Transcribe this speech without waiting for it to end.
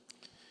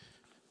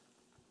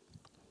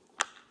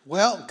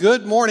Well,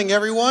 good morning,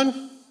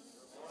 everyone.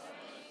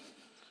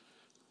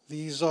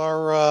 These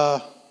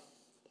are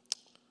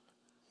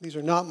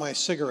not my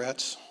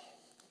cigarettes.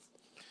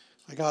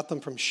 I got them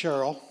from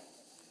Cheryl.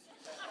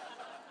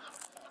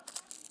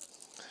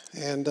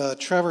 And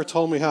Trevor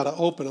told me how to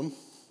open them.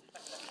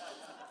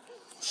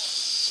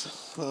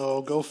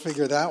 So go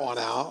figure that one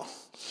out.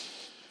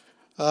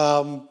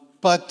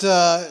 But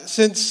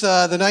since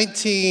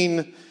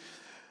the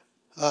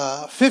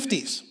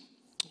 1950s,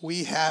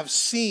 we have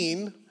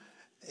seen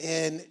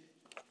a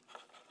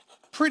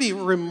pretty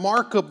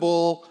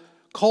remarkable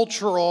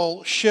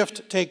cultural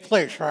shift take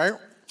place, right?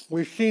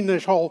 We've seen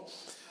this whole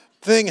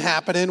thing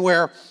happening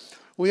where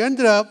we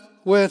ended up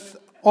with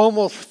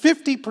almost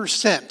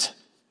 50%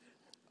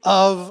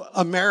 of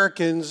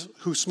Americans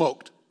who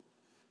smoked.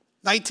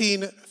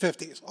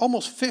 1950s,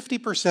 almost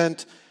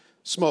 50%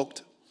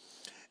 smoked.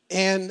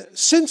 And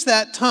since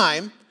that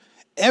time,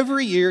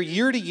 every year,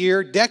 year to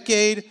year,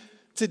 decade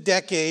to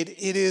decade,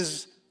 it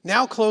is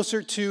now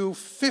closer to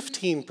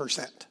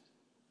 15%.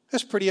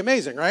 That's pretty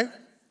amazing, right?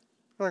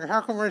 Like,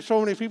 how come there's so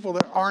many people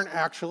that aren't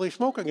actually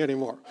smoking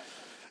anymore?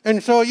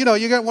 And so, you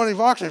get one of these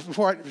boxes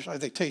before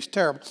they taste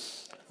terrible.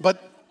 But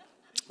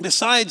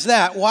besides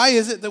that, why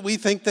is it that we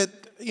think that,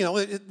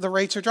 the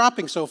rates are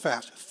dropping so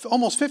fast?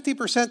 Almost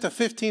 50% to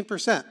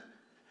 15%.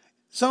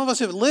 Some of us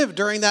have lived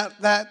during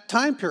that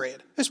time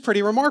period. It's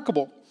pretty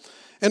remarkable.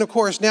 And of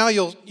course, now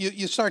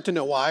you start to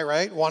know why,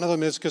 right? One of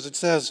them is because it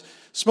says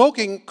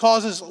smoking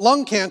causes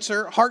lung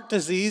cancer, heart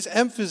disease,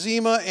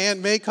 emphysema,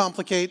 and may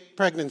complicate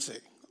pregnancy.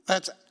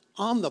 That's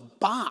on the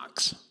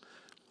box.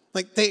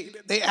 Like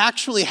they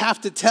actually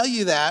have to tell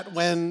you that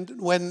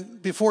when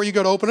before you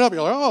go to open it up,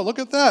 you're like, oh, look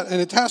at that. And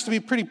it has to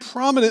be pretty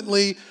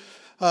prominently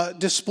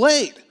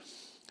displayed.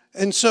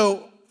 And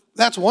so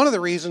that's one of the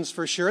reasons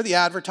for sure, the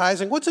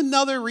advertising. What's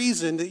another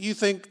reason that you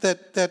think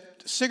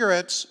that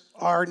cigarettes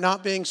are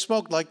not being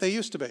smoked like they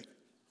used to be?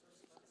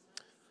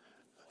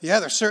 Yeah,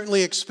 they're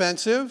certainly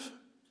expensive,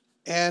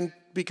 and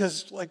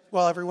because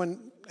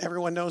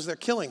everyone knows they're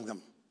killing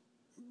them.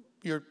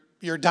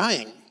 You're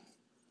dying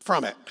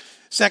from it.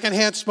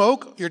 Secondhand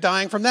smoke, you're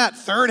dying from that.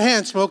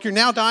 Third-hand smoke, you're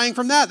now dying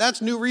from that. That's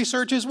new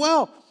research as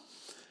well.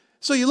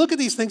 So you look at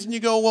these things and you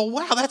go, well,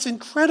 wow, that's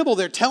incredible.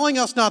 They're telling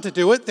us not to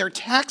do it. They're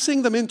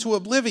taxing them into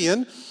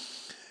oblivion.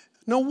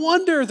 No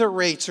wonder the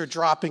rates are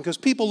dropping, because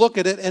people look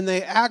at it and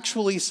they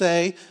actually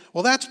say,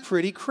 well, that's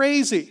pretty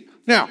crazy.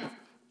 Now,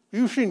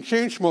 you've seen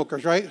chain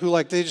smokers, right, who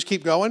they just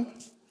keep going.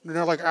 And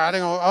they're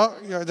adding,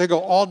 they go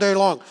all day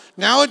long.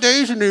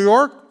 Nowadays in New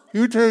York,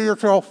 you tell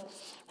yourself,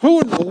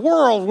 who in the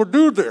world would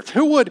do this?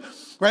 Who would,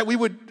 right?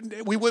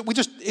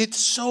 It's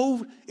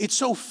so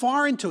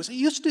foreign to us. It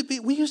used to be,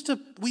 we used to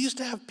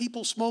have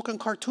people smoke on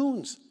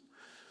cartoons.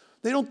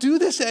 They don't do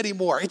this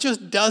anymore. It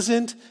just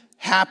doesn't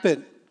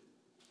happen.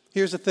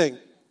 Here's the thing.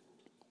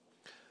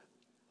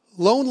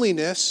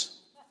 Loneliness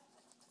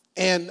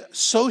and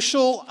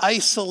social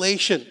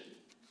isolation.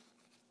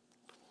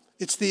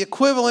 It's the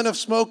equivalent of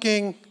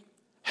smoking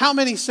how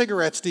many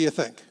cigarettes do you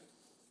think?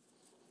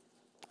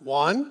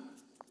 One?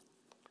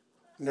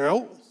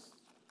 No.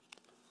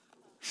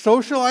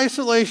 Social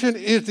isolation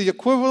is the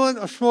equivalent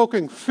of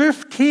smoking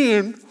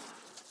 15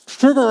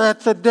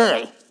 cigarettes a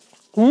day.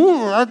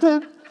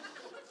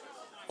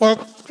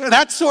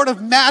 That's sort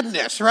of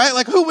madness,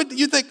 right? Who would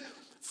you think?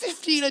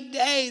 15 a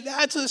day,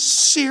 that's a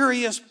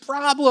serious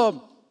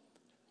problem.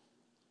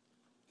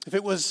 If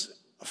it was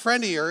a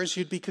friend of yours,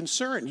 you'd be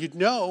concerned. You'd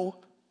know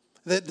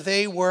that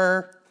they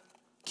were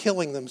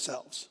killing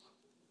themselves.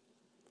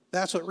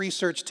 That's what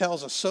research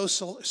tells us.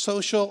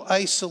 Social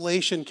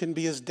isolation can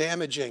be as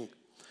damaging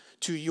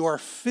to your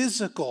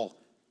physical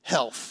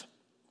health.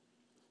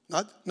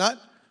 Not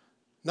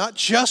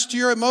just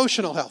your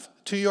emotional health,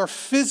 to your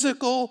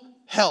physical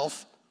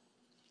health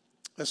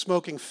as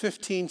smoking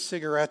 15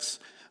 cigarettes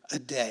a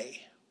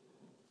day.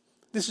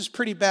 This is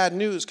pretty bad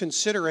news,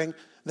 considering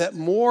that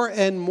more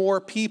and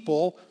more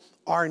people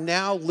are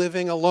now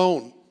living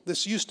alone.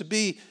 This used to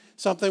be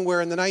something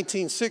where in the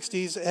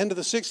 1960s, end of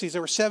the 60s,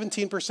 there were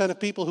 17% of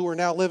people who were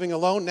now living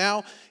alone.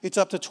 Now it's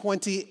up to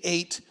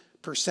 28%.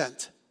 And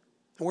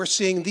we're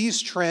seeing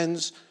these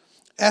trends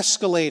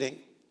escalating.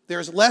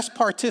 There's less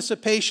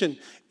participation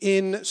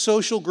in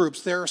social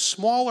groups. There are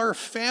smaller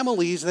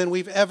families than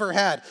we've ever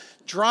had.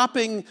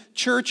 Dropping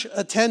church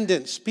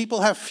attendance.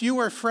 People have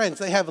fewer friends.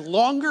 They have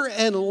longer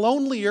and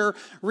lonelier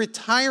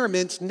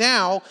retirements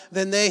now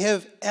than they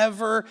have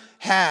ever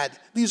had.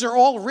 These are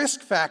all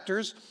risk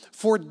factors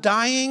for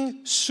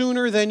dying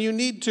sooner than you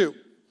need to.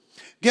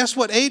 Guess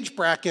what age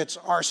brackets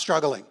are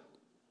struggling?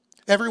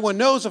 Everyone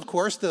knows, of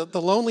course, the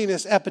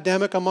loneliness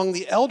epidemic among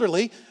the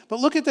elderly, but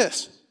look at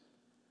this.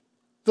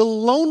 The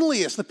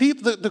loneliest,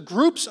 the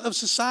groups of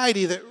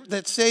society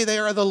that say they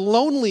are the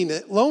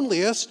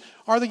loneliest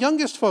are the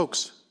youngest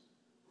folks.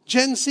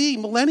 Gen Z,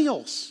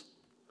 millennials,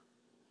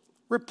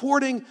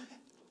 reporting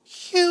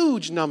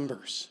huge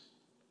numbers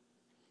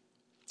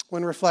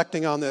when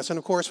reflecting on this. And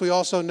of course, we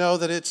also know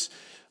that it's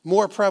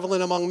more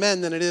prevalent among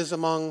men than it is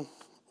among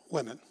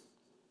women.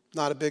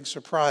 Not a big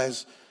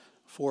surprise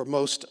for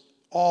most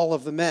all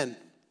of the men.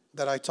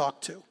 that I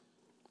talk to.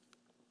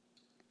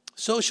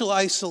 Social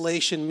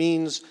isolation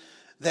means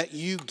that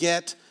you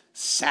get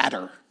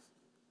sadder.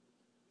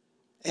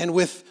 And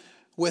with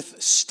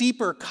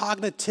steeper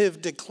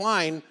cognitive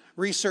decline,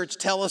 research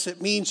tells us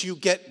it means you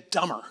get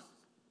dumber.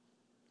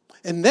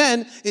 And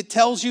then it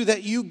tells you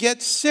that you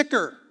get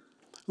sicker.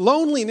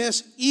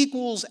 Loneliness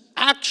equals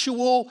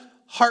actual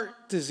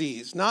heart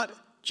disease, not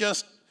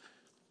just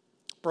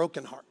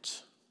broken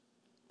hearts.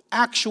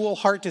 Actual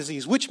heart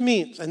disease, which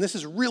means, and this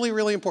is really,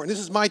 really important,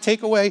 this is my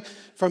takeaway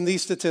from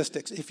these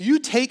statistics. If you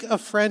take a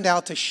friend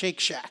out to Shake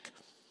Shack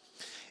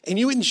and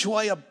you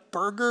enjoy a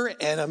burger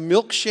and a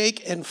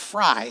milkshake and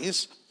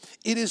fries,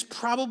 it is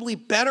probably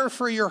better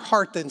for your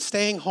heart than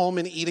staying home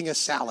and eating a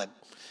salad.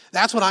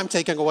 That's what I'm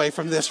taking away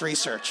from this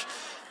research.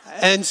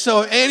 And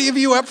so any of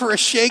you up for a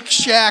Shake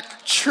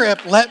Shack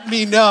trip, let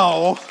me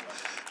know,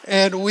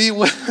 and we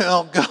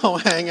will go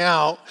hang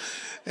out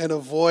and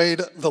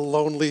avoid the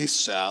lonely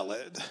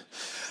salad.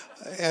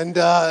 And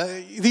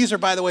these are,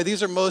 by the way,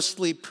 these are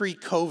mostly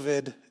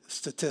pre-COVID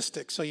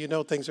statistics, so you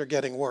know things are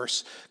getting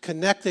worse.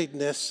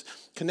 Connectedness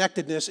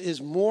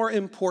is more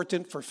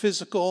important for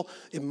physical,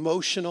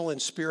 emotional,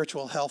 and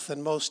spiritual health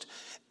than most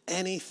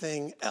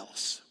anything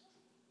else.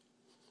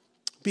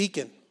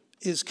 Beacon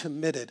is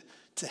committed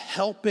to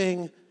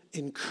helping,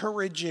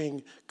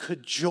 encouraging,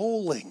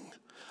 cajoling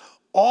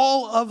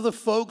all of the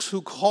folks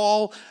who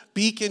call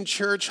Beacon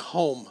Church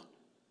home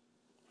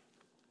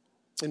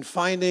and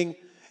finding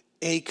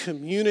a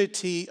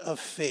community of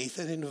faith,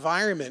 an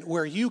environment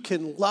where you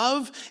can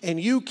love and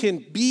you can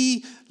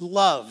be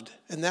loved.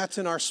 And that's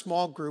in our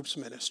small groups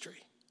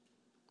ministry.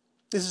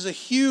 This is a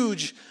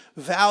huge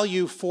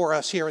value for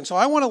us here. And so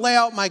I want to lay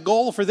out my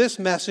goal for this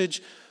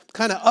message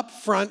kind of up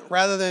front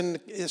rather than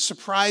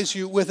surprise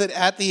you with it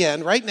at the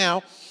end. Right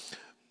now,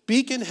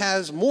 Beacon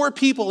has more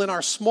people in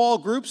our small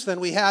groups than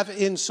we have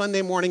in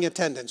Sunday morning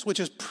attendance, which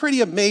is pretty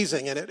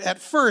amazing. And at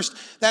first,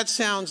 that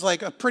sounds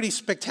like a pretty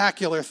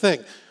spectacular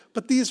thing.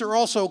 But these are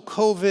also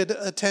COVID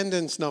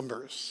attendance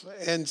numbers.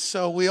 And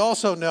so we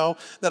also know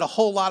that a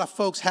whole lot of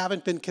folks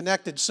haven't been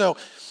connected. So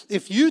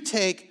if you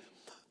take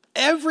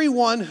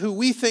everyone who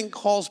we think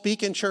calls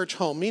Beacon Church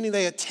home, meaning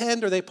they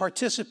attend or they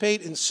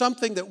participate in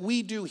something that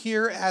we do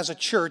here as a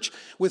church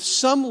with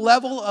some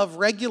level of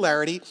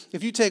regularity,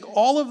 if you take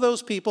all of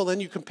those people, then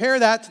you compare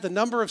that to the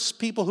number of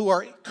people who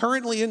are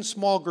currently in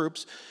small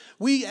groups,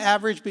 we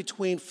average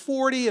between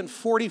 40 and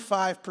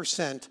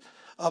 45%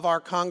 of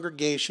our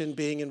congregation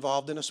being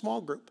involved in a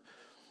small group.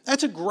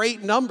 That's a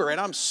great number,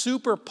 and I'm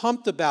super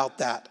pumped about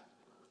that.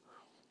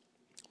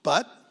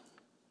 But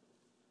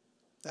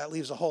that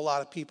leaves a whole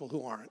lot of people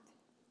who aren't.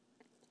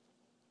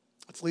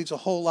 It leaves a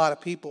whole lot of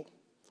people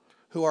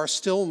who are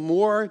still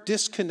more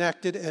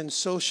disconnected and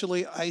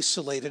socially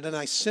isolated. And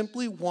I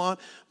simply want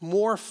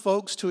more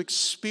folks to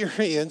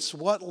experience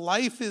what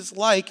life is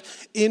like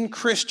in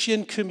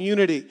Christian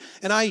community.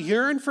 And I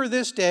yearn for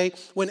this day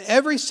when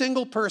every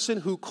single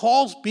person who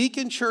calls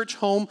Beacon Church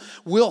home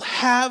will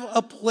have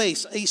a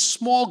place, a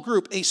small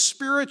group, a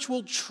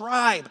spiritual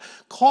tribe.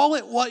 Call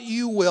it what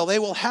you will. They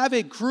will have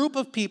a group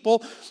of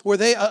people where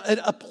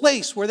a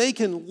place where they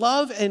can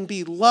love and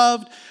be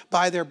loved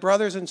by their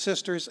brothers and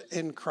sisters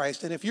in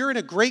Christ. And if you're in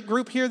a great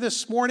group here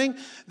this morning,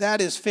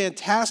 that is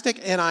fantastic,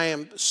 and I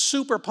am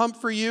super pumped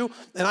for you,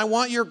 and I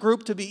want your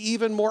group to be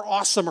even more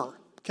awesomer.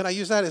 Can I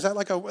use that? Is that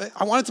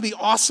I want it to be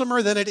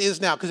awesomer than it is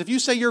now, because if you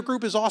say your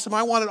group is awesome,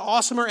 I want it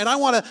awesomer, and I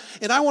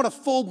want to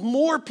fold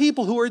more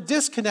people who are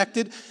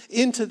disconnected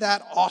into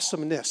that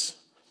awesomeness.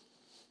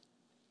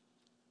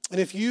 And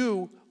if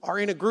you are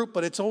in a group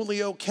but it's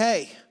only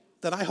okay,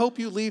 then I hope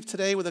you leave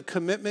today with a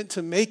commitment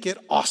to make it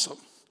awesome,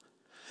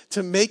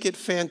 to make it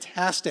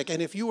fantastic.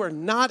 And if you are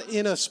not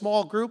in a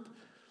small group,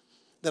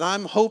 then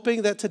I'm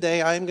hoping that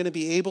today I am going to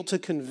be able to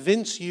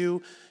convince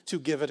you to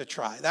give it a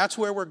try. That's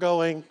where we're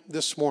going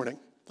this morning.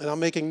 And I'm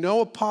making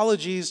no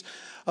apologies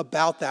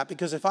about that,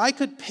 because if I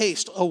could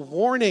paste a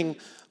warning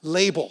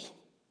label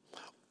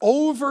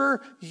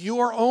over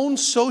your own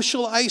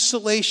social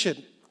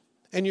isolation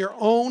and your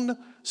own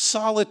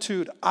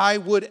solitude, I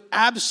would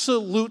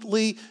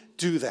absolutely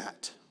do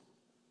that.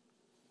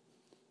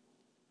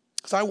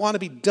 Because I want to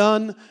be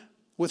done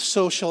with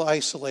social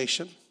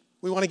isolation.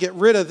 We want to get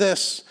rid of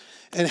this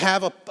and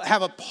have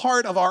a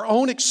part of our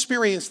own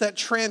experience that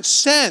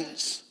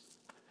transcends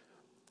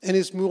and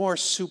is more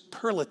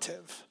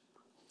superlative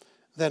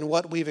than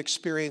what we've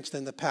experienced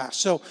in the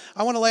past. So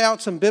I want to lay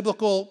out some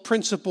biblical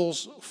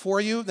principles for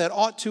you that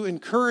ought to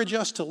encourage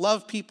us to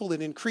love people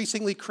in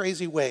increasingly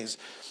crazy ways.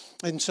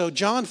 And so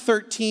John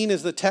 13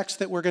 is the text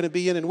that we're going to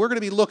be in, and we're going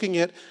to be looking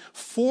at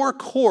 4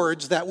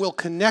 chords that will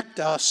connect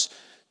us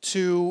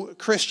to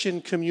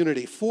Christian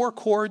community. 4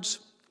 chords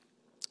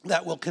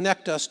that will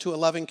connect us to a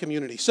loving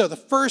community. So the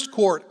first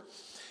chord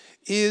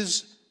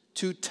is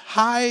to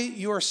tie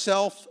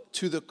yourself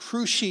to the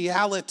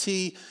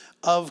cruciality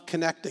of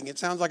connecting. It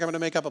sounds like I'm going to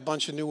make up a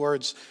bunch of new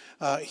words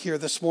here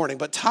this morning,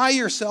 but tie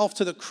yourself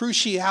to the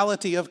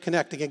cruciality of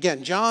connecting.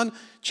 Again, John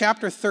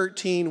chapter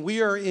 13,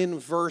 we are in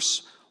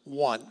verse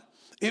 1.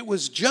 It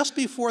was just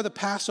before the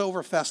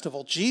Passover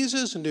festival.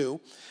 Jesus knew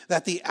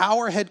that the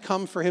hour had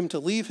come for him to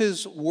leave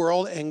his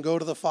world and go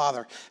to the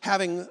Father.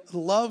 Having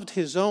loved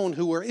his own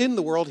who were in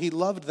the world, he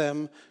loved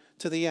them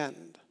to the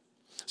end.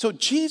 So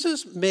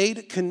Jesus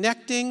made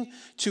connecting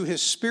to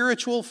his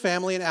spiritual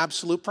family an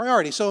absolute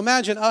priority. So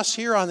imagine us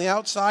here on the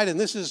outside, and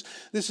this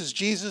is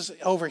Jesus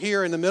over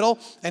here in the middle,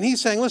 and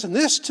he's saying, listen,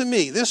 this to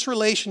me, this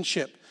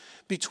relationship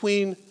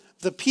between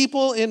the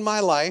people in my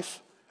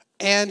life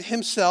and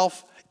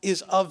himself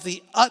is of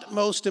the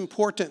utmost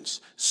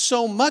importance.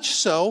 So much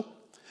so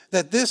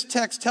that this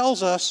text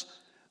tells us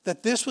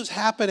that this was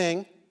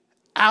happening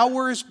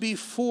hours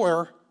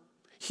before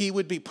he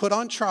would be put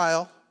on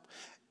trial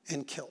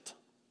and killed.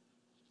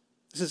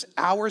 This is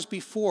hours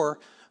before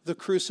the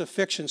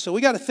crucifixion. So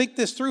we got to think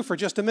this through for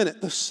just a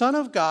minute. The Son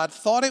of God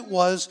thought it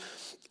was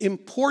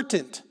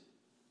important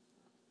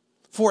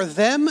for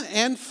them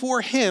and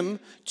for him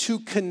to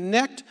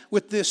connect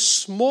with this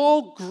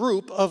small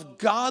group of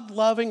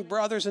God-loving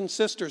brothers and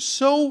sisters.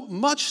 So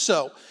much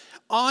so,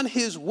 on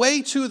his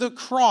way to the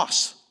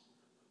cross,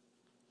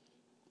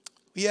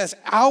 he has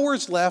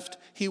hours left.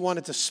 He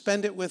wanted to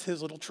spend it with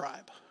his little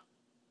tribe.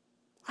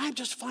 I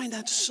just find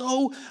that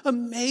so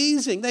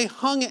amazing. They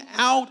hung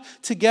out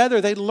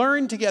together. They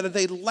learned together.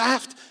 They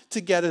laughed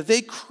together.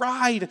 They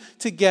cried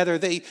together.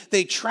 They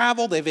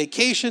traveled. They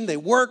vacationed. They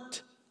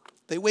worked.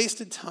 They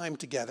wasted time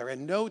together,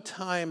 and no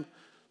time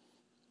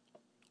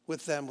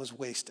with them was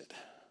wasted.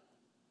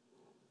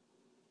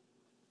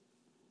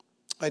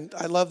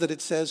 I love that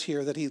it says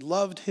here that he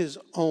loved his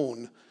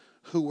own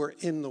who were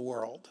in the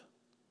world.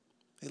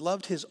 He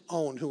loved his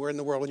own who were in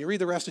the world. When you read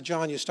the rest of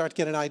John, you start to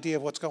get an idea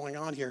of what's going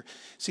on here.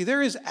 See,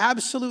 there is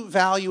absolute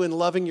value in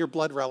loving your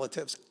blood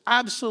relatives.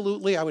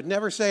 Absolutely. I would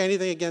never say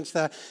anything against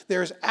that.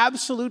 There's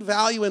absolute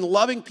value in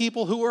loving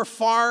people who are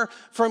far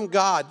from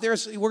God. We're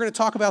going to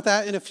talk about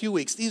that in a few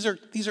weeks. These are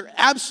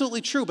absolutely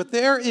true, but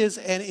there is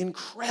an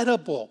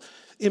incredible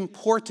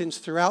importance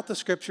throughout the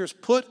scriptures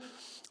put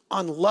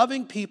on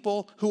loving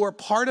people who are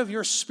part of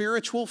your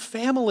spiritual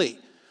family.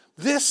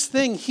 This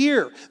thing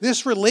here,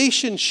 this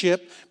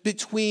relationship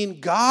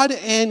between God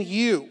and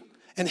you,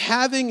 and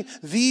having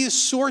these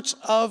sorts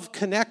of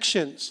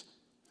connections,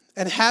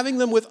 and having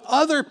them with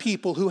other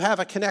people who have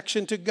a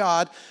connection to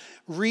God,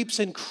 reaps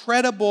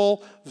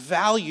incredible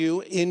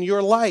value in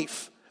your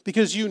life.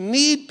 Because you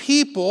need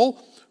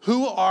people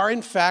who are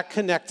in fact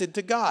connected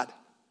to God.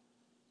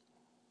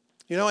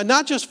 You know, and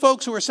not just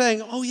folks who are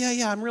saying, oh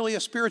yeah, I'm really a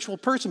spiritual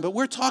person, but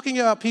we're talking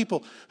about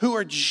people who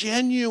are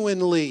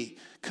genuinely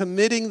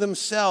committing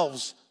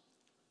themselves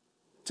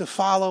to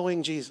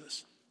following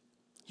Jesus.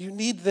 You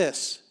need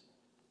this.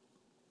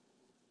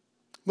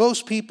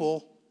 Most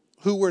people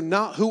who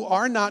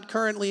are not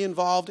currently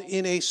involved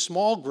in a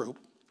small group,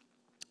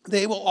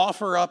 they will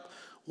offer up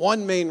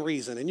one main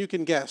reason, and you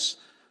can guess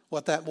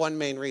what that one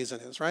main reason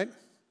is, right?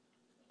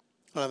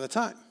 Don't have the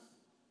time.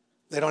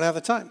 They don't have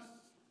the time.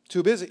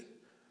 Too busy.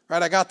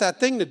 Right? I got that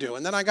thing to do,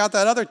 and then I got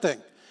that other thing.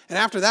 And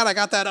after that, I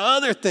got that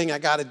other thing I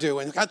got to do.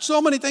 And I got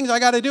so many things I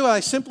got to do, and I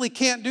simply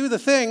can't do the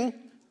thing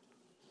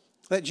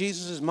that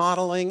Jesus is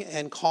modeling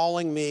and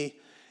calling me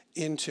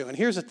into. And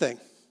here's the thing.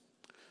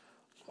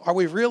 Are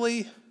we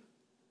really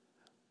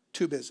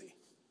too busy?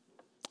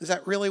 Is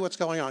that really what's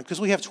going on? Because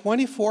we have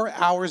 24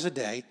 hours a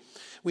day.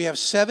 We have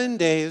 7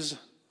 days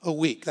a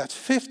week. That's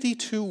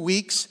 52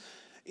 weeks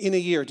in a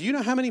year. Do you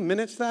know how many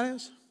minutes that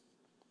is?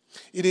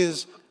 It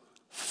is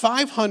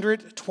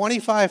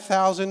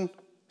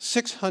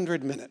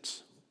 525,600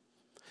 minutes.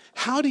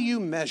 How do you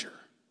measure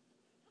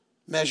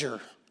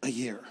a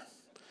year?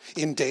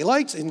 In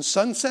daylights, in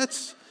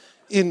sunsets,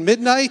 in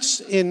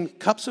midnights, in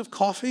cups of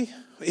coffee,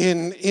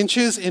 in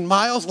inches, in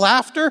miles,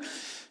 laughter,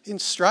 in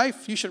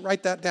strife? You should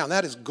write that down.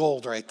 That is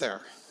gold right there.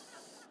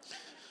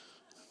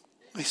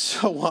 I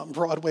so want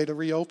Broadway to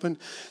reopen.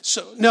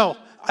 So no,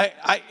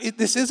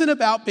 this isn't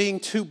about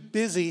being too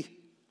busy.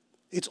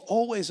 It's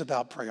always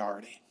about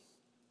priority.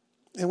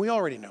 And we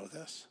already know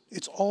this.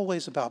 It's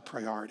always about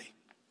priority.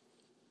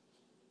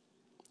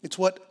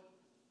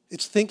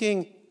 It's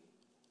thinking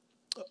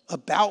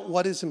about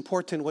what is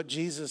important, what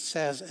Jesus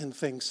says and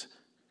thinks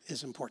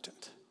is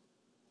important.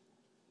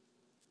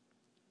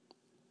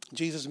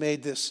 Jesus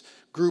made this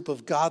group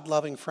of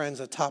God-loving friends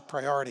a top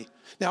priority.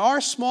 Now, our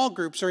small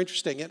groups are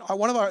interesting. And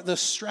one of the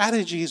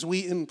strategies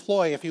we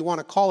employ, if you want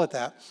to call it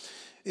that,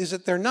 is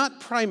that they're not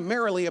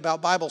primarily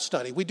about Bible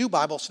study. We do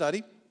Bible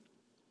study.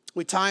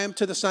 We tie them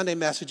to the Sunday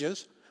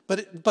messages.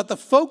 But the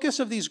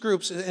focus of these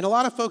groups, and a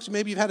lot of folks,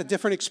 maybe you've had a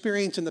different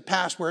experience in the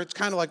past where it's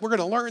kind of like we're going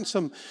to learn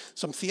some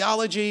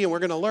theology and we're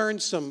going to learn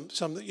some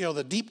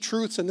the deep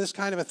truths and this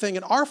kind of a thing.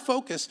 And our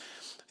focus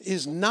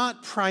is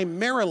not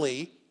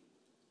primarily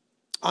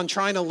on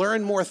trying to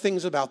learn more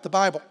things about the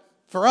Bible.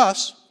 For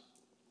us,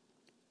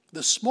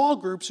 the small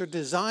groups are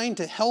designed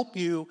to help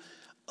you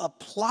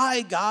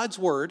apply God's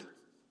word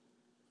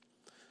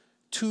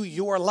to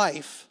your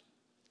life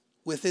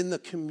within the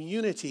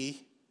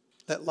community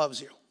that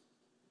loves you.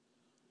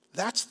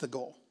 That's the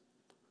goal.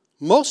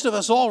 Most of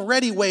us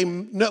already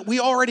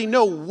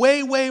know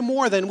way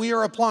more than we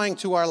are applying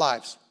to our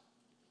lives.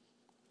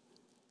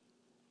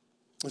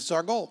 This is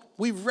our goal.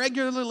 We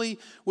regularly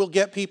will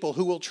get people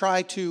who will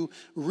try to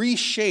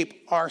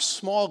reshape our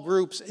small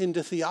groups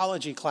into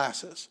theology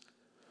classes.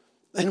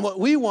 And what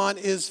we want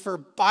is for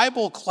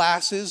Bible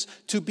classes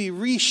to be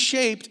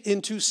reshaped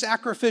into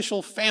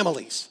sacrificial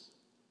families.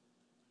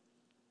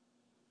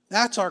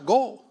 That's our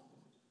goal.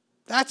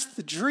 That's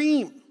the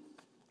dream.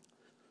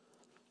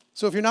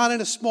 So if you're not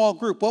in a small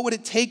group, what would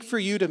it take for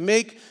you to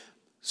make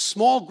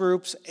small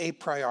groups a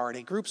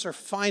priority? Groups are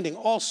finding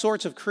all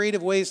sorts of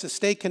creative ways to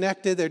stay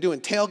connected. They're doing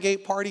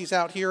tailgate parties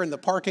out here in the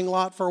parking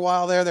lot for a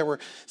while there. There were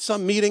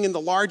some meeting in the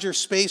larger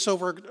space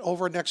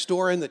over next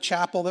door in the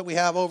chapel that we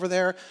have over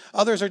there.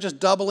 Others are just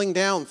doubling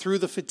down through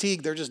the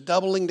fatigue. They're just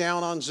doubling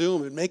down on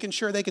Zoom and making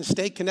sure they can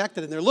stay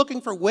connected. And they're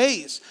looking for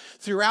ways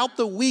throughout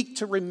the week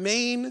to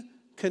remain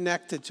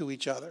connected to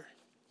each other.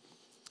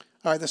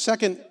 All right, the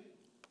second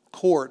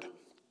chord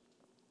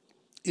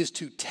is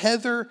to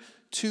tether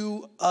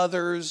to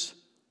others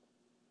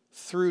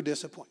through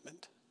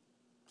disappointment.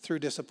 Through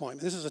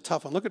disappointment. This is a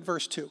tough one. Look at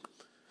verse 2.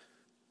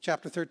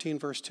 Chapter 13,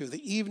 verse 2.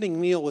 The evening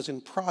meal was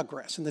in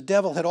progress, and the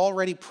devil had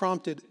already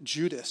prompted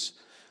Judas,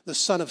 the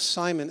son of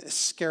Simon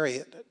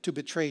Iscariot, to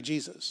betray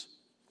Jesus.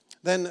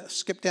 Then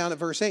skip down to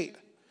verse 8,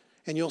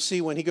 and you'll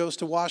see when he goes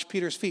to wash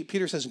Peter's feet,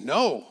 Peter says,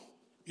 "No,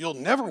 you'll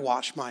never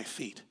wash my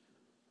feet."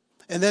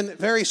 And then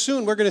very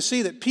soon we're going to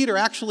see that Peter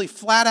actually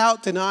flat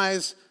out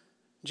denies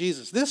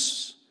Jesus.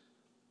 This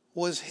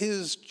was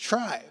his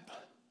tribe.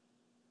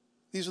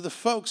 These are the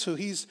folks who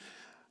he's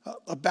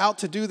about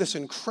to do this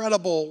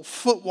incredible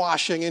foot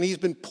washing and he's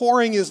been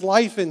pouring his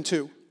life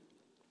into.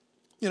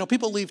 You know,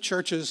 people leave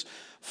churches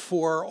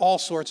for all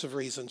sorts of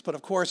reasons, but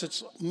of course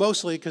it's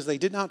mostly because they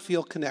did not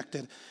feel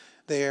connected.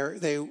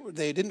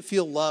 They didn't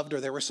feel loved,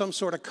 or there was some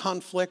sort of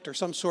conflict or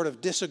some sort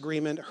of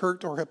disagreement,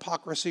 hurt or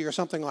hypocrisy or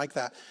something like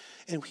that.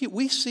 And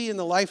we see in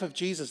the life of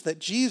Jesus that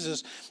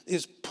Jesus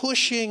is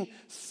pushing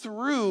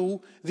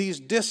through these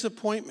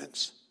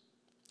disappointments,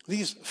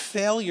 these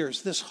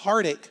failures, this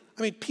heartache.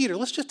 I mean, Peter,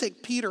 let's just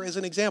take Peter as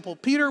an example.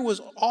 Peter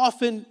was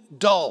often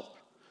dull.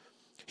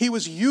 He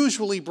was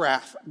usually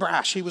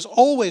brash. He was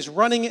always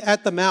running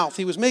at the mouth.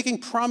 He was making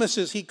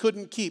promises he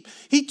couldn't keep.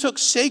 He took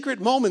sacred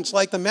moments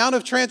like the Mount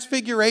of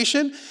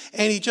Transfiguration,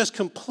 and he just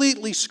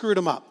completely screwed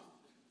them up.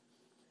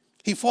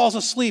 He falls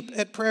asleep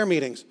at prayer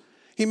meetings.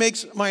 He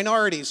makes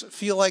minorities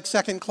feel like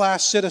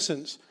second-class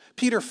citizens.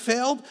 Peter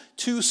failed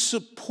to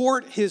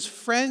support his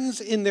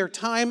friends in their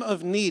time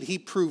of need. He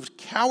proved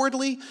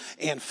cowardly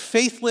and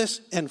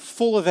faithless and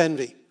full of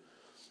envy.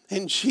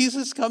 And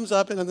Jesus comes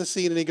up into the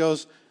scene and he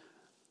goes,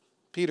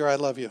 "Peter, I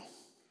love you.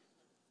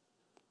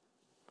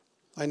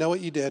 I know what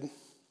you did.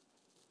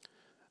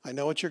 I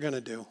know what you're going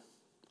to do.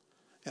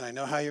 And I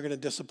know how you're going to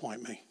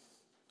disappoint me.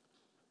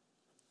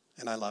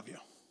 And I love you."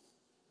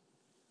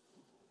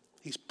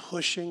 He's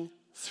pushing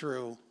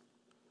through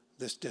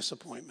this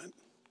disappointment.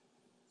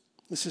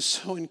 This is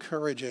so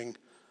encouraging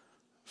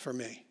for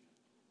me.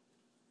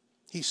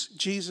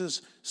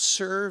 Jesus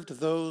served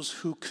those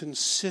who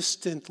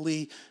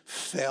consistently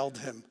failed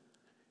him.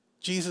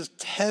 Jesus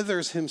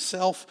tethers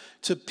himself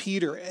to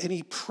Peter, and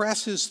he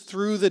presses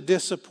through the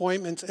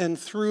disappointments and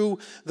through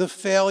the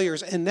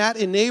failures, and that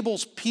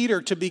enables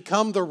Peter to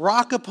become the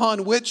rock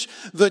upon which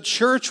the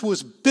church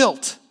was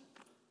built.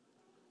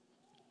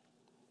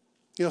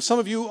 You know, some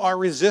of you are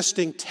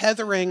resisting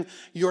tethering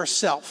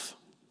yourself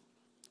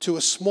to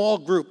a small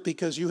group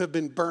because you have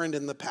been burned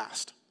in the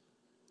past.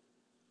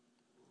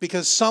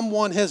 Because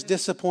someone has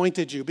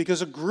disappointed you,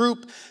 because a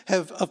group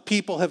of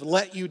people have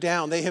let you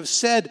down. They have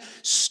said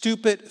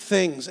stupid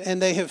things,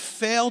 and they have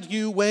failed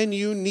you when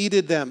you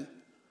needed them.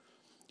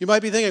 You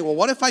might be thinking, well,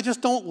 what if I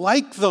just don't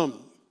like them?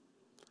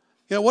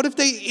 You know, what if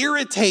they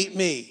irritate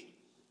me?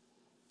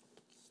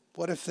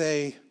 What if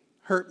they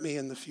hurt me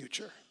in the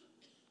future?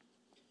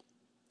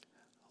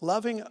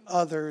 Loving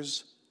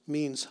others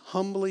means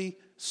humbly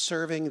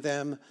serving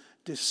them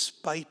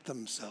despite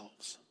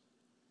themselves.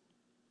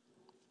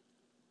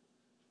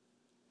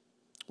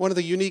 One of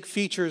the unique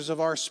features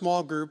of our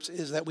small groups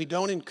is that we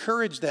don't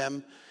encourage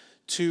them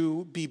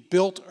to be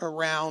built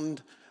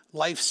around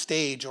life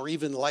stage or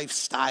even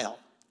lifestyle,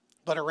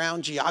 but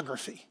around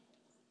geography.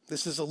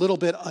 This is a little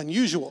bit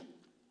unusual,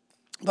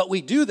 but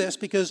we do this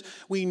because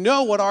we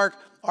know what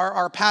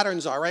our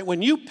patterns are, right?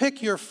 When you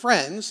pick your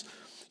friends,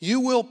 you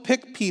will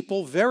pick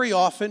people very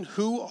often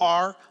who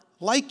are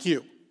like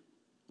you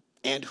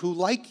and who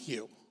like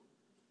you.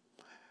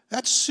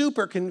 That's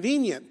super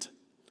convenient.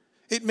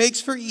 It makes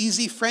for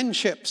easy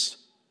friendships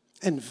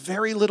and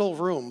very little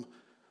room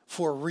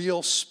for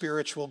real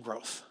spiritual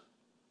growth.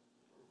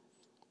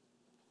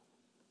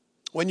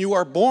 When you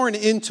are born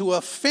into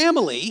a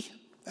family,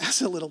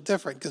 that's a little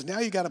different because now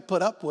you got to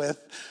put up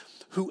with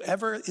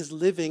whoever is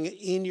living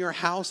in your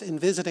house and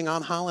visiting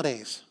on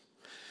holidays.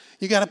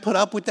 You got to put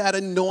up with that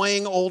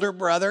annoying older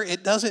brother.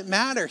 It doesn't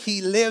matter.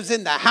 He lives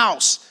in the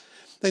house.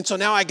 And so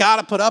now I got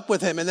to put up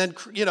with him. And then,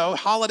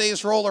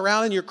 holidays roll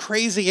around and your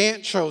crazy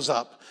aunt shows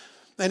up.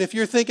 And if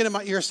you're thinking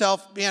about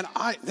yourself, man,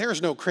 there's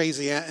no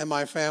crazy aunt in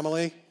my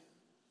family.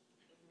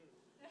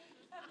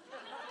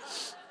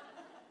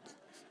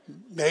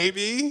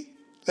 Maybe.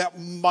 that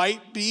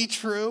might be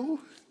true.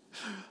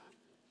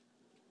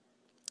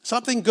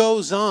 Something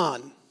goes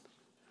on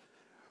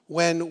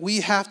when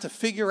we have to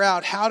figure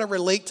out how to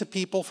relate to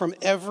people from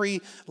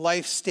every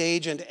life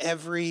stage and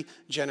every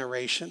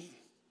generation.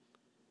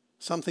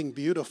 Something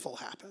beautiful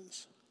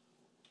happens.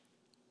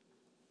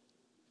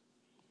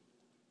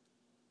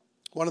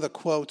 One of the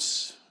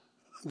quotes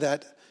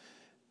that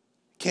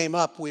came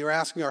up, we were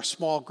asking our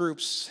small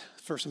groups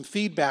for some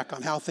feedback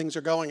on how things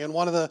are going, and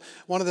one of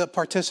the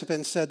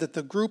participants said that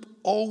the group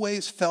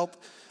always felt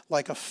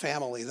like a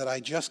family that I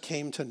just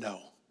came to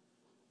know,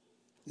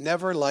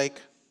 never like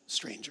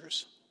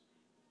strangers.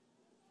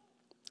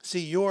 See,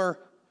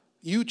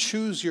 you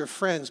choose your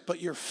friends,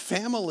 but your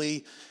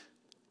family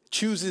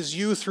chooses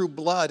you through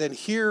blood, and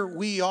here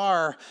we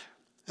are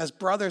as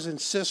brothers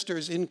and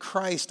sisters in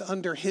Christ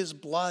under his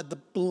blood. The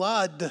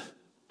blood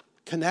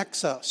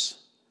connects us.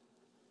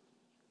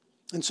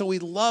 And so we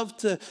love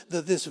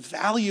this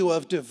value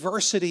of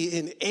diversity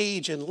in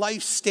age and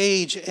life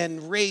stage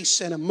and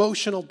race and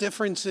emotional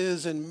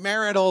differences and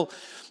marital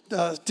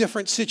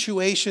different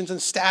situations and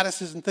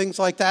statuses and things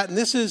like that. And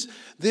this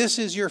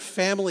is your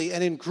family.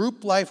 And in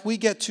group life, we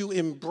get to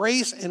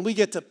embrace and we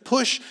get to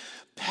push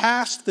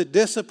past the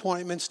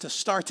disappointments to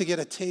start to get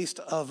a taste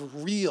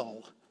of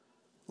real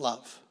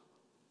love.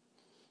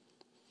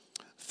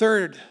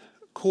 Third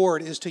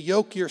chord is to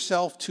yoke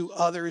yourself to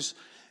others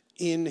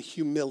in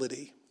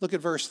humility. Look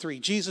at verse 3.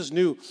 Jesus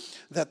knew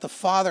that the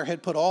Father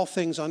had put all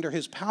things under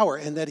his power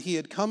and that he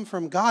had come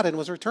from God and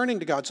was returning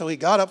to God. So he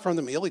got up from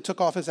the meal. He took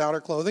off his outer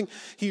clothing.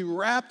 He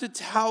wrapped a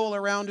towel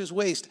around his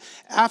waist.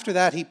 After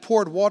that, he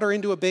poured water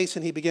into a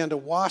basin. He began to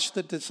wash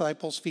the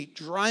disciples' feet,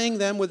 drying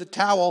them with a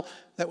towel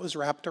that was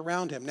wrapped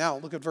around him. Now,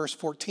 look at verse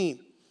 14.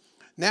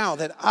 Now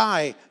that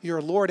I,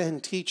 your Lord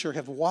and teacher,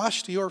 have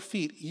washed your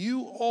feet,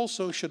 you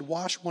also should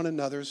wash one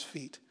another's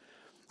feet.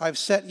 I've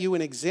set you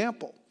an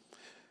example.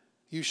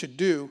 You should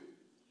do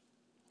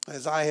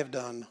as I have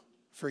done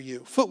for you.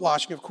 Foot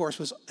washing, of course,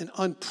 was an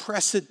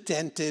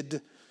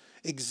unprecedented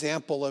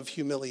example of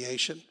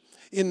humiliation.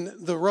 In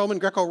the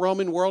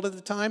Greco-Roman world at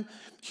the time,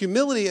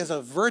 humility as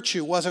a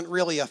virtue wasn't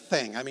really a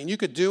thing. I mean, you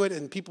could do it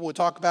and people would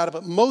talk about it,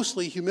 but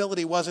mostly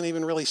humility wasn't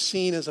even really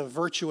seen as a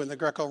virtue in the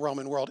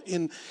Greco-Roman world.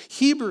 In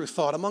Hebrew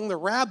thought, among the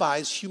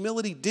rabbis,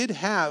 humility did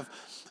have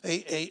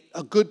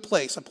a good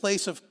place, a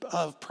place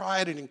of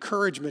pride and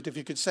encouragement, if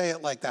you could say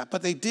it like that.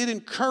 But they did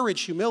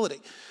encourage humility.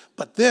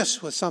 But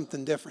this was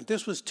something different.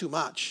 This was too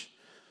much.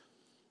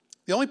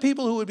 The only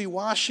people who would be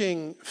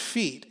washing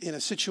feet in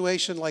a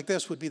situation like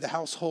this would be the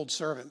household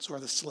servants or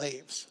the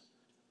slaves.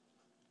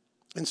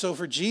 And so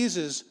for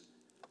Jesus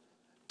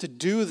to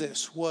do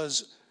this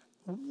was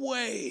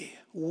way,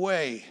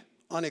 way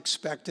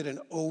unexpected and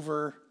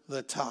over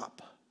the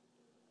top.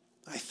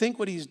 I think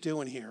what he's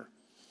doing here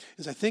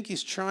is I think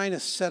he's trying to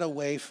set a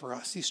way for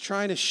us. He's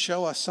trying to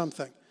show us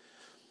something.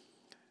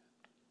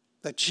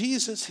 That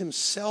Jesus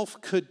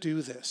himself could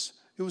do this.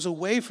 It was a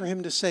way for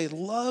him to say,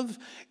 love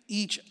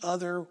each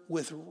other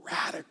with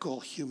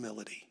radical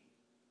humility.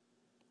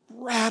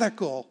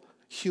 Radical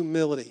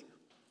humility.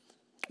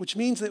 Which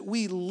means that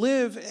we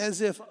live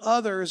as if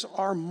others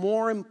are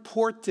more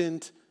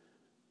important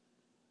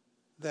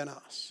than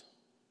us.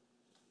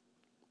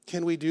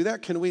 Can we do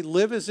that? Can we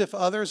live as if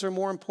others are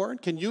more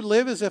important? Can you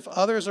live as if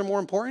others are more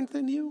important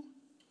than you?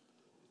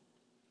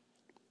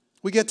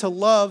 We get to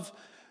love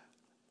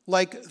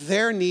like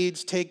their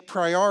needs take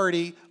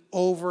priority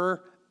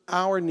over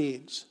our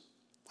needs.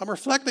 I'm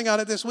reflecting on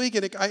it this week,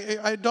 and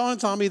it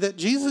dawns on me that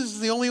Jesus is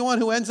the only one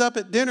who ends up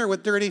at dinner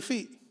with dirty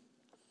feet.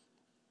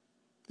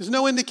 There's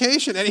no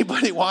indication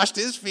anybody washed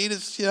his feet.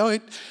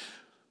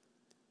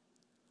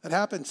 That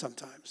happens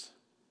sometimes.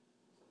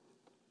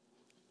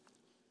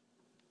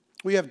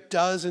 We have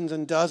dozens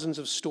and dozens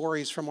of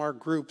stories from our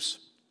groups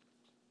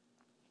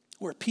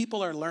where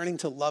people are learning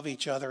to love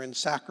each other in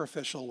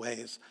sacrificial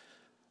ways.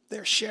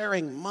 They're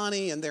sharing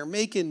money and they're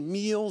making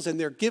meals and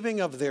they're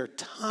giving of their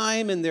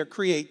time and their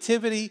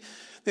creativity.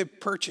 They've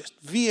purchased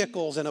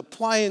vehicles and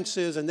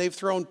appliances and they've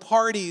thrown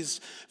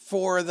parties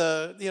for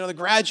the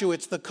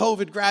graduates, the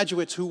COVID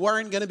graduates who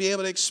weren't going to be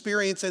able to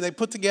experience it. They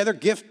put together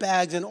gift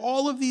bags and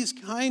all of these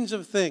kinds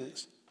of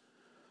things.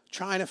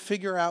 Trying to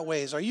figure out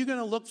ways. Are you going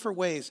to look for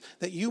ways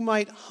that you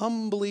might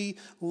humbly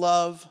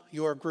love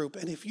your group?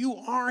 And if you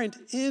aren't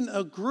in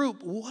a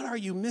group, what are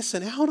you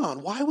missing out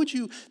on? Why would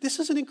you? This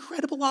is an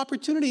incredible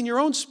opportunity in your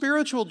own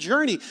spiritual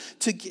journey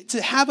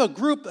to have a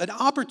group, an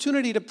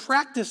opportunity to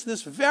practice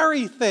this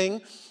very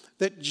thing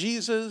that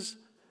Jesus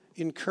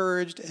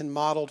encouraged and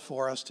modeled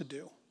for us to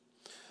do.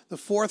 The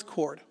fourth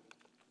chord,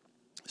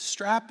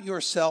 strap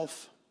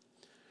yourself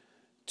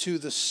to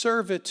the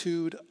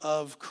servitude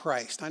of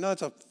Christ. I know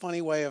that's a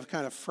funny way of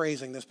kind of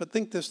phrasing this, but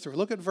think this through.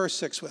 Look at verse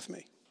 6 with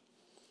me.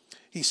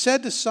 He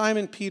said to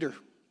Simon Peter,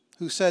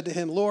 who said to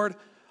him, Lord,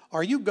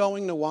 are you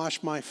going to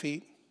wash my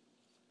feet?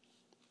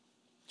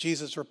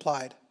 Jesus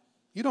replied,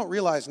 you don't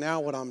realize now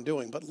what I'm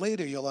doing, but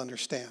later you'll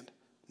understand.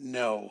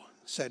 No,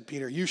 said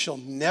Peter, you shall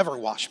never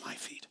wash my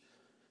feet.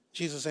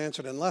 Jesus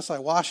answered, unless I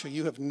wash you,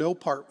 you have no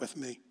part with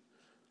me.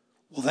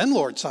 Well then,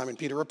 Lord, Simon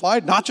Peter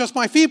replied, not just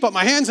my feet, but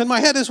my hands and my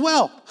head as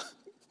well.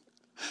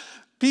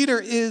 Peter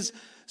is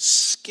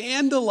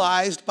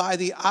scandalized by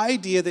the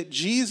idea that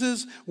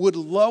Jesus would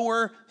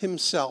lower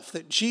himself,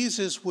 that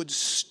Jesus would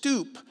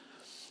stoop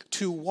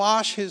to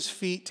wash his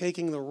feet,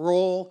 taking the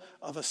role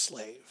of a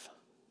slave.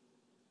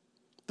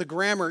 The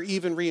grammar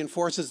even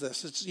reinforces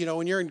this. It's,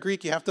 when you're in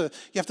Greek, you have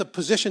to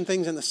position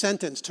things in the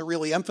sentence to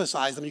really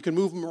emphasize them. You can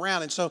move them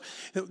around. And so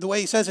the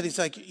way he says it, he's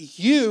like,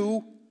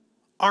 you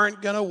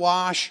aren't going to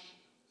wash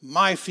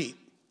my feet.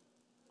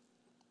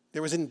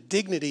 There was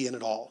indignity in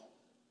it all.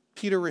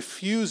 Peter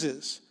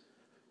refuses.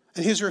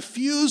 And his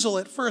refusal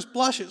at first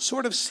blush, it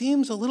sort of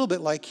seems a little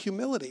bit like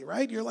humility,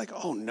 right? You're like,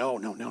 oh,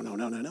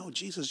 no,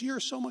 Jesus, you're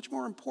so much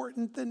more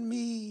important than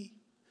me.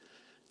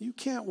 You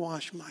can't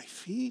wash my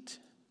feet.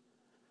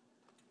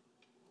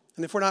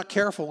 And if we're not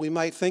careful, we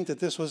might think that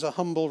this was a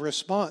humble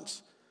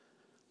response.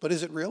 But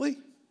is it really?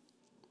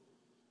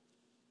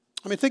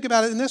 I mean, think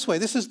about it in this way.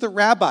 This is the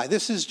rabbi.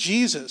 This is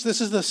Jesus. This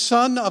is the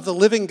Son of the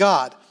living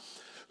God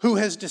who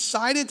has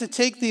decided to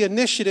take the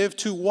initiative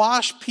to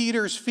wash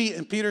Peter's feet.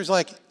 And Peter's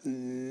like,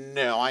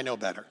 no, I know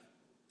better.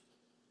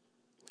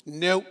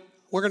 Nope,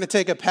 we're going to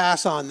take a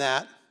pass on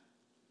that.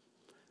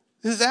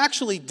 This is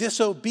actually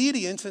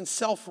disobedience and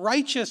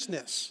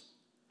self-righteousness.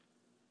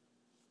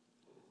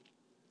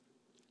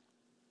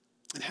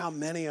 And how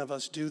many of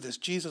us do this?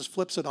 Jesus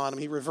flips it on him.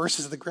 He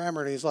reverses the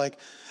grammar and he's like,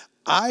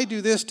 I do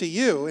this to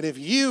you, and if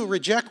you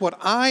reject what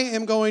I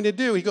am going to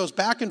do, he goes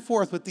back and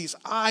forth with these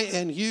I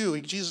and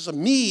you. Jesus,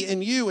 me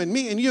and you and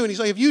me and you. And he's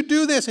like, if you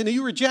do this and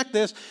you reject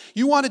this,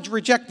 you want to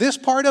reject this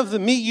part of the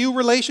me-you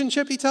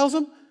relationship, he tells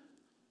him,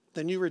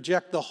 then you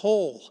reject the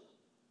whole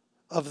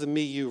of the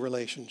me-you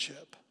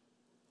relationship.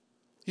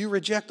 You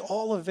reject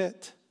all of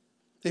it.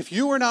 If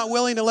you are not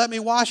willing to let me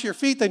wash your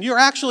feet, then you're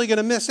actually going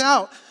to miss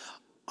out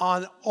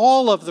on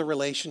all of the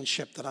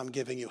relationship that I'm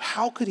giving you.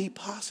 How could he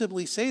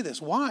possibly say this?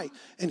 Why?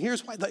 And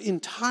here's why. The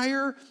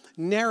entire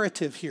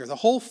narrative here, the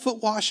whole foot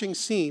washing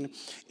scene,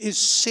 is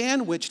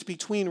sandwiched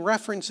between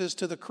references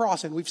to the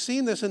cross. And we've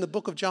seen this in the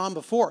book of John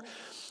before.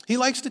 He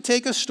likes to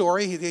take a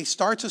story, he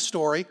starts a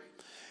story,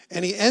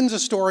 and he ends a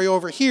story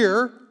over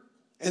here,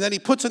 and then he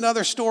puts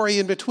another story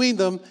in between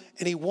them,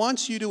 and he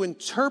wants you to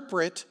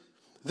interpret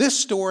this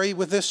story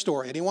with this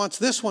story. And he wants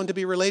this one to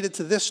be related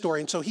to this story.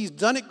 And so he's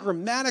done it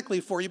grammatically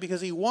for you because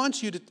he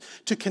wants you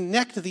to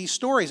connect these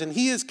stories. And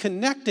he is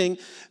connecting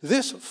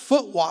this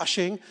foot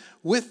washing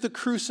with the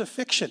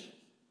crucifixion,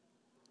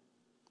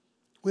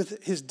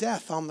 with his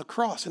death on the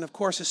cross. And of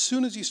course, as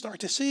soon as you start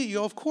to see it, you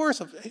go, of course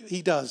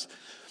he does.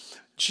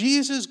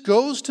 Jesus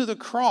goes to the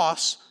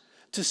cross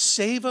to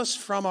save us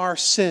from our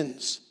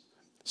sins.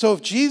 So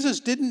if Jesus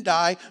didn't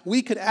die,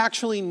 we could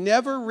actually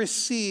never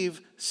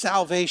receive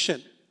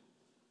salvation.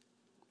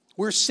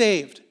 We're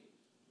saved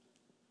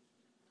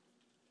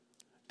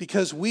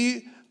because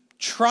we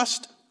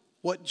trust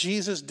what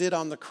Jesus did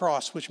on the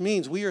cross, which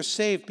means we are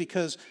saved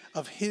because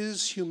of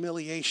his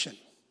humiliation.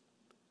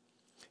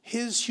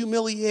 His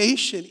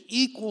humiliation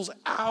equals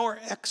our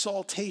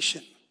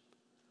exaltation.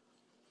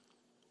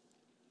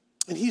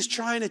 And he's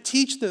trying to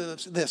teach them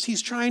this.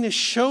 He's trying to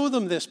show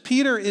them this.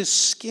 Peter is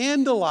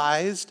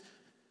scandalized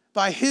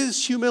by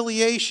his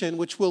humiliation,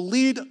 which will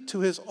lead to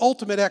his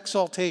ultimate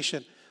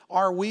exaltation.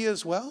 Are we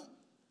as well?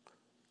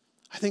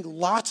 I think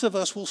lots of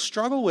us will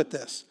struggle with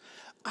this.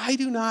 I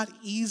do not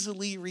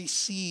easily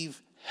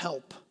receive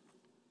help.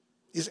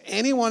 Is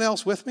anyone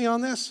else with me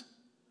on this?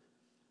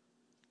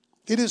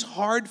 It is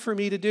hard for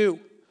me to do.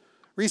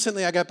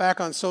 Recently, I got back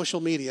on social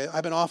media.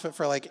 I've been off it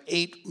for like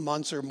 8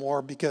 months or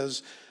more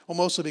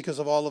mostly because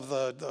of all of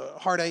the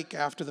heartache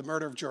after the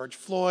murder of George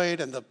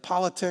Floyd and the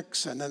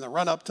politics and then the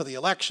run-up to the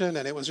election,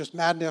 and it was just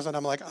madness, and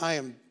I'm like, I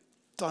am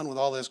done with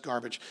all this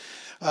garbage.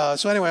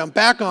 So anyway, I'm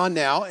back on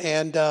now,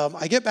 and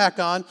I get back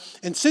on,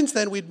 and since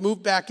then, we'd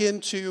moved back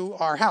into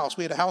our house.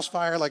 We had a house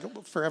fire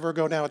like forever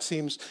ago now, it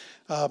seems.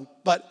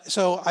 But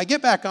so I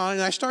get back on,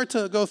 and I start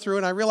to go through,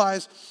 and I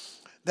realize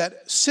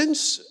that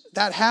since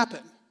that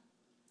happened,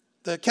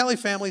 the Kelly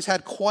family's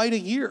had quite a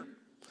year.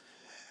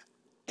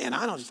 And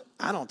I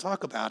don't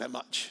talk about it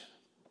much.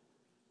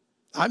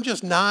 I'm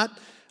just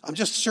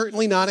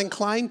certainly not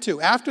inclined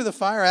to. After the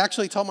fire, I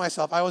actually told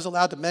myself I was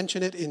allowed to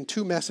mention it in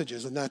 2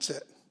 messages, and that's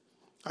it.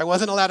 I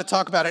wasn't allowed to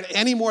talk about it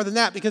any more than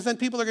that, because then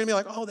people are going to be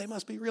like, oh, they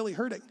must be really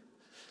hurting.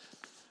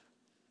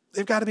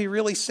 They've got to be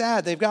really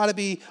sad. They've got to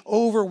be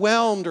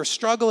overwhelmed or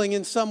struggling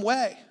in some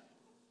way.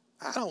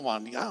 I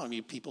don't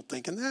need people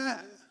thinking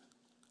that.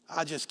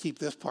 I'll just keep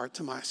this part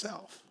to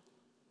myself.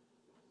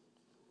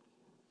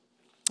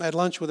 I had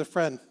lunch with a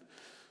friend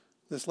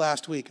this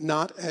last week,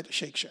 not at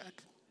Shake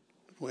Shack.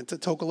 Went to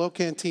Tocolo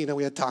Cantina.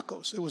 We had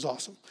tacos. It was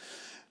awesome.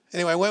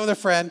 Anyway, I went with a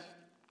friend,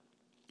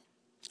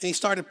 and he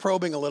started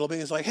probing a little bit.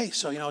 He's like, hey,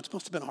 so, it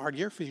must have been a hard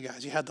year for you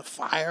guys. You had the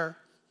fire,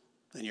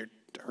 and your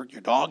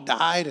dog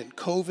died, and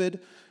COVID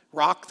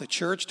rocked the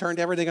church, turned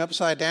everything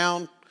upside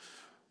down.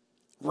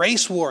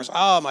 Race wars,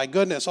 oh my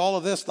goodness, all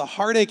of this, the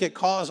heartache it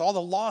caused, all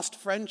the lost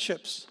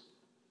friendships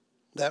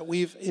that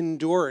we've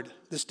endured,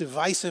 this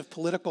divisive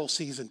political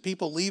season,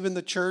 people leaving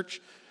the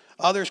church,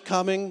 others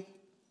coming,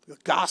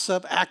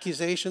 gossip,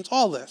 accusations,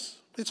 all this.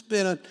 It's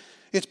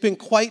been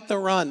quite the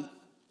run.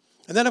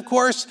 And then, of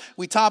course,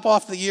 we top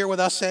off the year with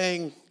us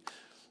saying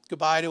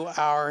goodbye to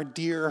our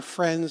dear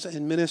friends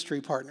and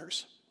ministry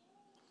partners.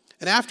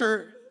 And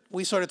after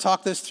we sort of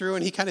talk this through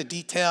and he kind of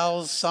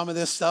details some of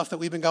this stuff that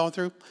we've been going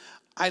through,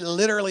 I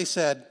literally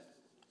said,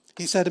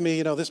 he said to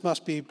me, this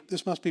must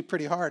be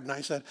pretty hard. And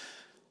I said,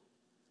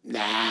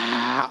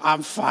 nah,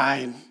 I'm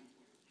fine.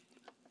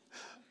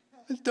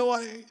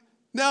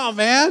 No,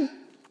 man.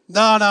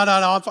 No,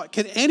 I'm fine.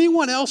 Can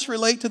anyone else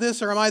relate to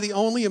this, or am I the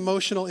only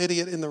emotional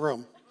idiot in the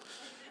room?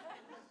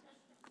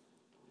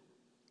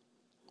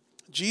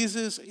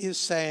 Jesus is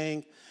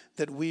saying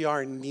that we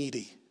are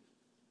needy.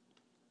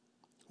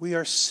 We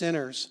are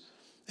sinners,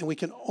 and we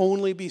can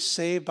only be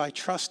saved by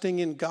trusting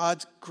in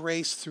God's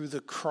grace through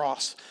the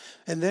cross.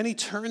 And then he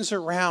turns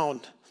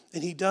around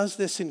and he does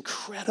this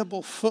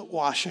incredible foot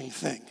washing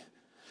thing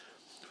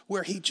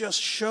where he just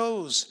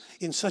shows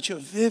in such a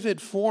vivid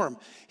form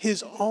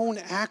his own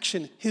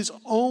action, his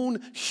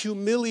own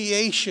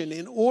humiliation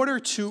in order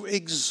to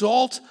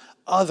exalt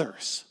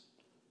others.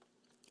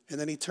 And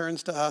then he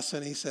turns to us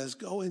and he says,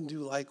 go and do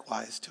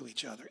likewise to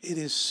each other. It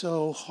is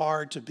so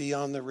hard to be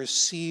on the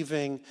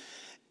receiving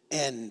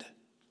end.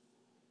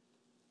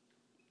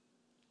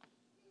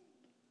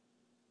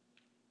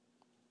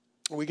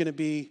 Are we going to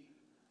be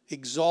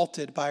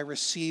exalted by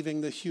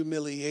receiving the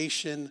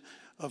humiliation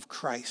of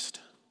Christ?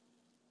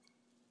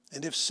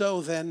 And if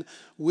so, then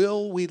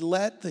will we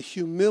let the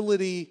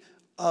humility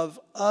of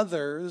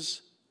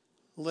others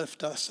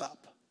lift us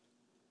up?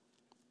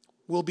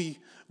 Will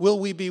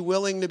we be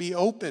willing to be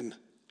open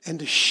and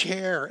to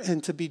share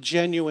and to be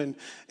genuine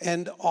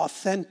and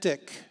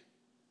authentic?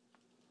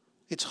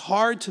 It's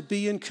hard to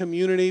be in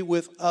community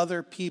with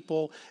other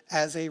people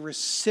as a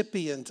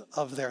recipient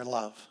of their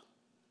love.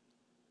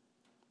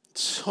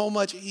 It's so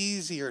much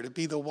easier to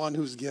be the one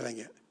who's giving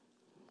it.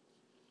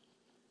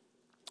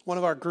 One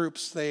of our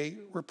groups, they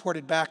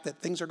reported back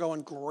that things are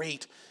going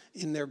great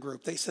in their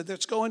group. They said,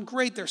 it's going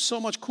great. There's so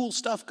much cool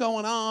stuff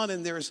going on,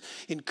 and there's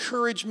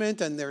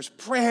encouragement, and there's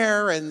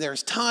prayer, and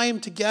there's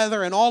time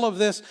together, and all of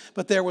this.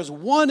 But there was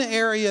one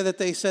area that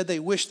they said they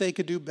wish they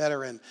could do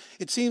better in.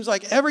 It seems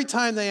like every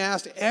time they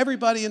asked,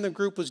 everybody in the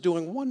group was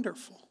doing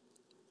wonderful.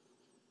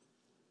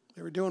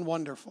 They were doing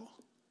wonderful.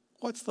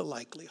 What's the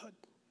likelihood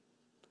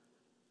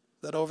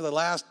that over the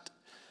last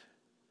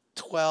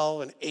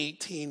 12 and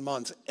 18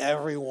 months,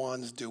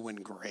 everyone's doing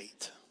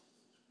great?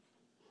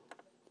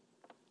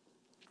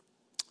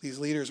 These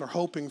leaders are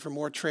hoping for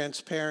more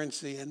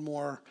transparency and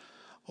more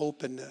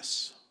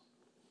openness.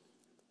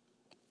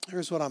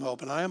 Here's what I'm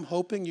hoping. I am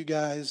hoping you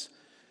guys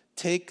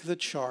take the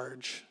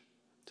charge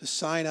to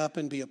sign up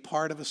and be a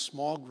part of a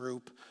small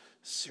group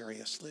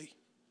seriously.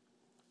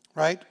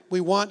 Right? We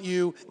want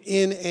you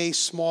in a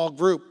small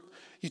group.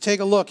 You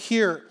take a look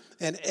here,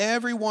 and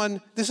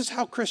everyone, this is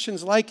how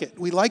Christians like it.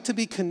 We like to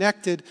be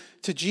connected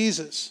to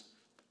Jesus.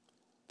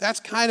 That's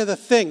kind of the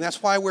thing.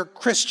 That's why we're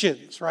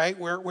Christians, right?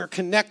 We're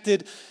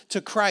connected to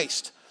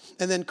Christ.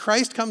 And then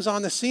Christ comes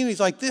on the scene and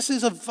he's like, this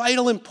is of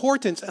vital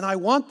importance, and I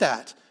want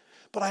that.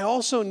 But I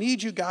also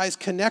need you guys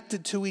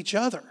connected to each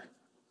other.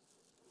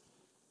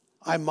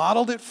 I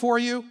modeled it for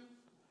you.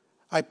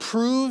 I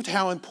proved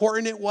how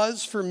important it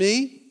was for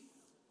me.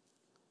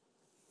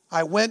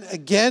 I went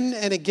again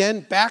and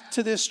again back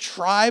to this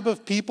tribe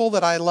of people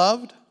that I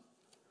loved.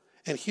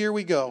 And here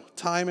we go,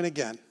 time and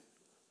again.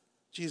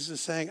 Jesus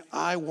is saying,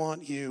 I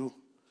want you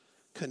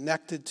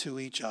connected to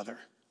each other.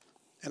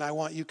 And I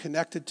want you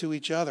connected to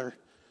each other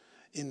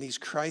in these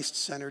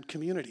Christ-centered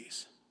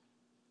communities.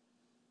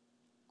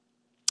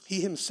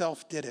 He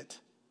himself did it.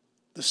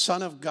 The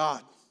Son of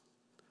God.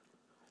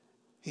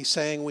 He's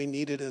saying we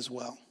need it as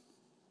well.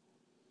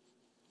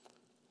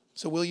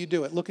 So will you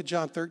do it? Look at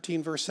John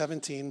 13, verse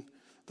 17.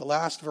 The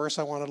last verse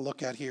I want to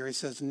look at here. He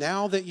says,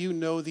 now that you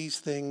know these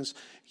things,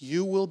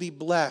 you will be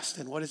blessed.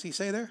 And what does he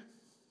say there?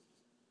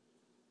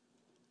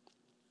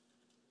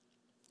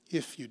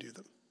 If you do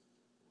them.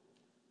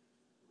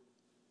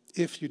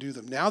 If you do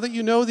them. Now that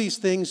you know these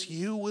things,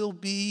 you will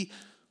be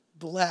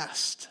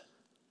blessed.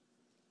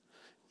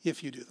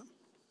 If you do them.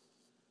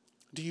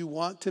 Do you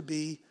want to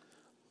be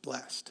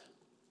blessed?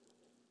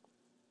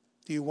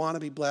 Do you want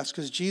to be blessed?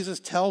 Because Jesus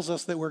tells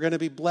us that we're going to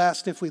be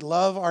blessed if we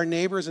love our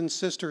neighbors and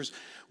sisters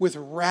with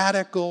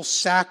radical,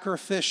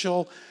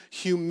 sacrificial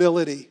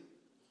humility.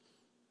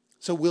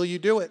 So will you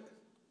do it?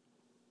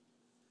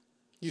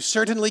 You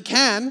certainly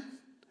can.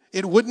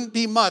 It wouldn't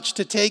be much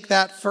to take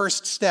that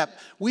first step.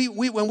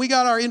 When we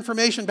got our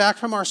information back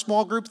from our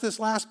small group this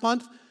last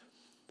month,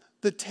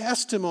 the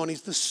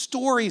testimonies, the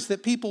stories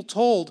that people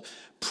told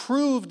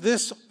proved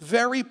this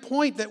very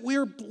point, that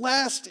we're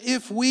blessed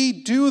if we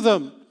do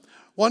them.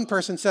 One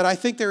person said, I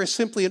think there is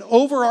simply an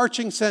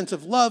overarching sense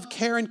of love,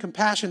 care, and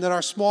compassion that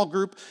our small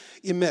group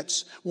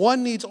emits.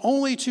 One needs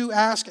only to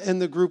ask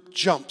and the group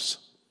jumps.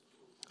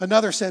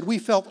 Another said, we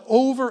felt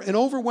an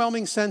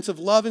overwhelming sense of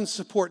love and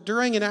support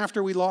during and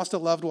after we lost a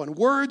loved one.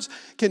 Words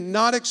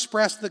cannot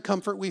express the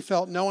comfort we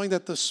felt knowing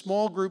that the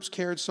small groups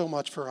cared so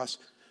much for us.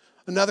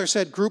 Another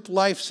said, group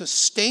life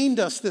sustained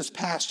us this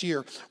past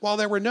year. While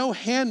there were no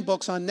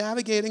handbooks on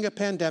navigating a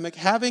pandemic,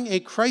 having a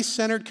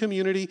Christ-centered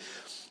community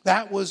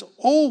that was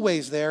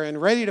always there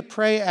and ready to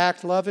pray,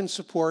 act, love, and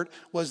support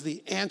was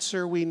the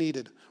answer we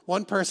needed.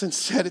 One person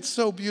said it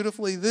so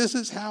beautifully, this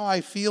is how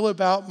I feel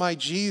about my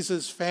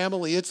Jesus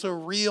family. It's a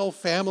real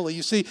family.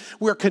 You see,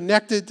 we're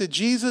connected to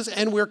Jesus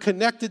and we're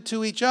connected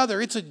to each other.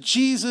 It's a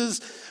Jesus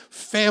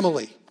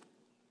family.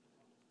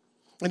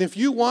 And if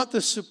you want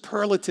the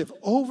superlative,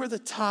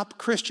 over-the-top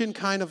Christian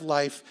kind of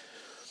life,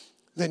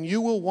 then you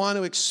will want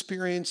to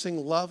experiencing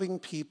loving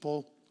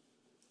people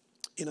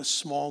in a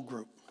small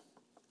group.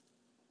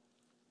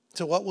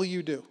 So what will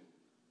you do?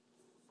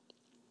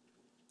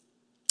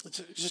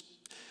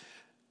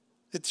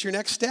 It's your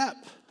next step.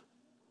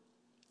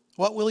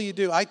 What will you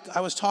do? I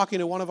was talking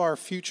to one of our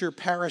future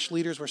parish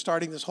leaders. We're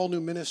starting this whole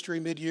new ministry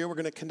mid-year. We're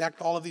going to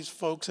connect all of these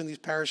folks in these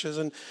parishes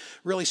and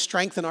really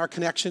strengthen our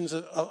connections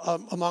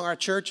among our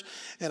church.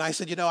 And I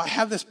said, I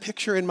have this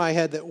picture in my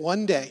head that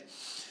one day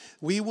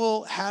we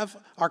will have,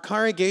 our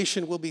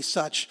congregation will be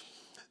such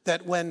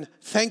that when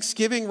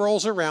Thanksgiving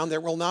rolls around,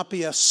 there will not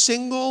be a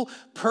single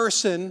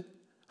person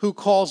who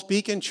calls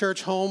Beacon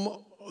Church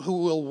home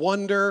who will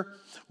wonder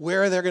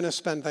where they're going to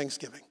spend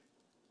Thanksgiving.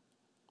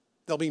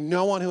 There'll be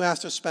no one who has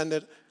to spend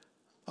it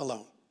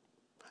alone.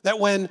 That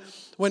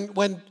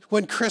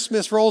when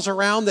Christmas rolls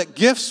around, that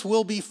gifts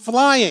will be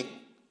flying.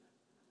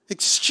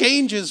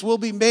 Exchanges will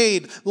be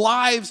made.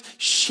 Lives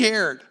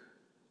shared.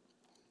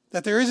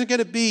 That there isn't going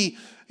to be,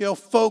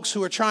 folks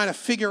who are trying to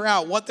figure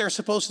out what they're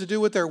supposed to do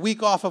with their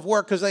week off of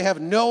work because they have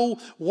no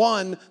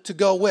one to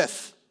go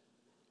with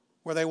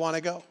where they want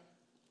to go.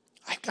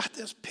 I've got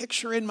this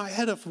picture in my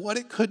head of what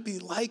it could be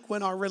like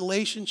when our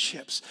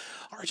relationships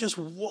are just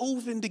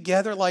woven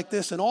together like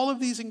this in all of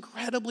these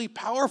incredibly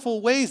powerful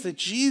ways that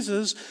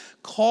Jesus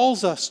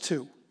calls us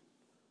to.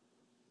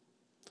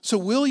 So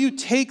will you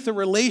take the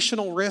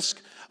relational risk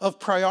of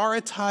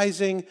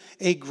prioritizing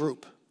a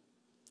group?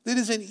 It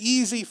is an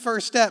easy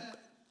first step.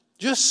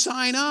 Just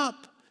sign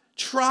up.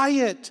 Try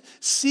it.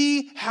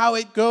 See how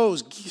it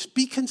goes.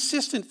 Be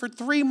consistent for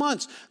 3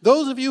 months.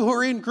 Those of you who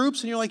are in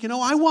groups and you're like,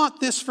 I want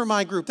this for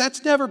my group.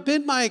 That's never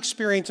been my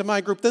experience in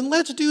my group. Then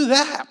let's do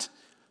that.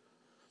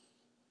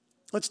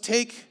 Let's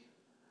take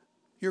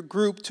your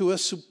group to a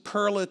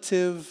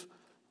superlative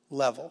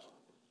level.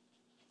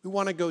 We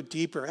want to go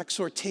deeper.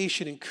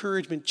 Exhortation,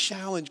 encouragement,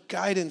 challenge,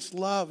 guidance,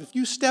 love. If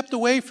you stepped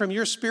away from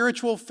your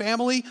spiritual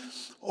family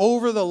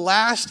over the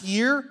last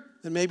year,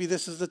 then maybe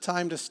this is the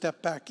time to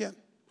step back in.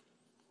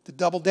 To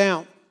double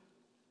down.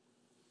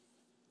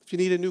 If you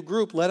need a new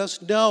group, let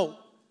us know.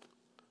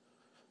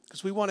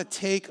 Because we want to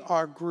take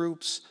our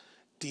groups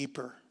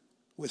deeper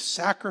with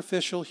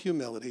sacrificial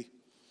humility,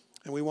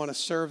 and we want to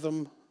serve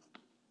them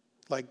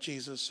like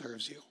Jesus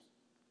serves you.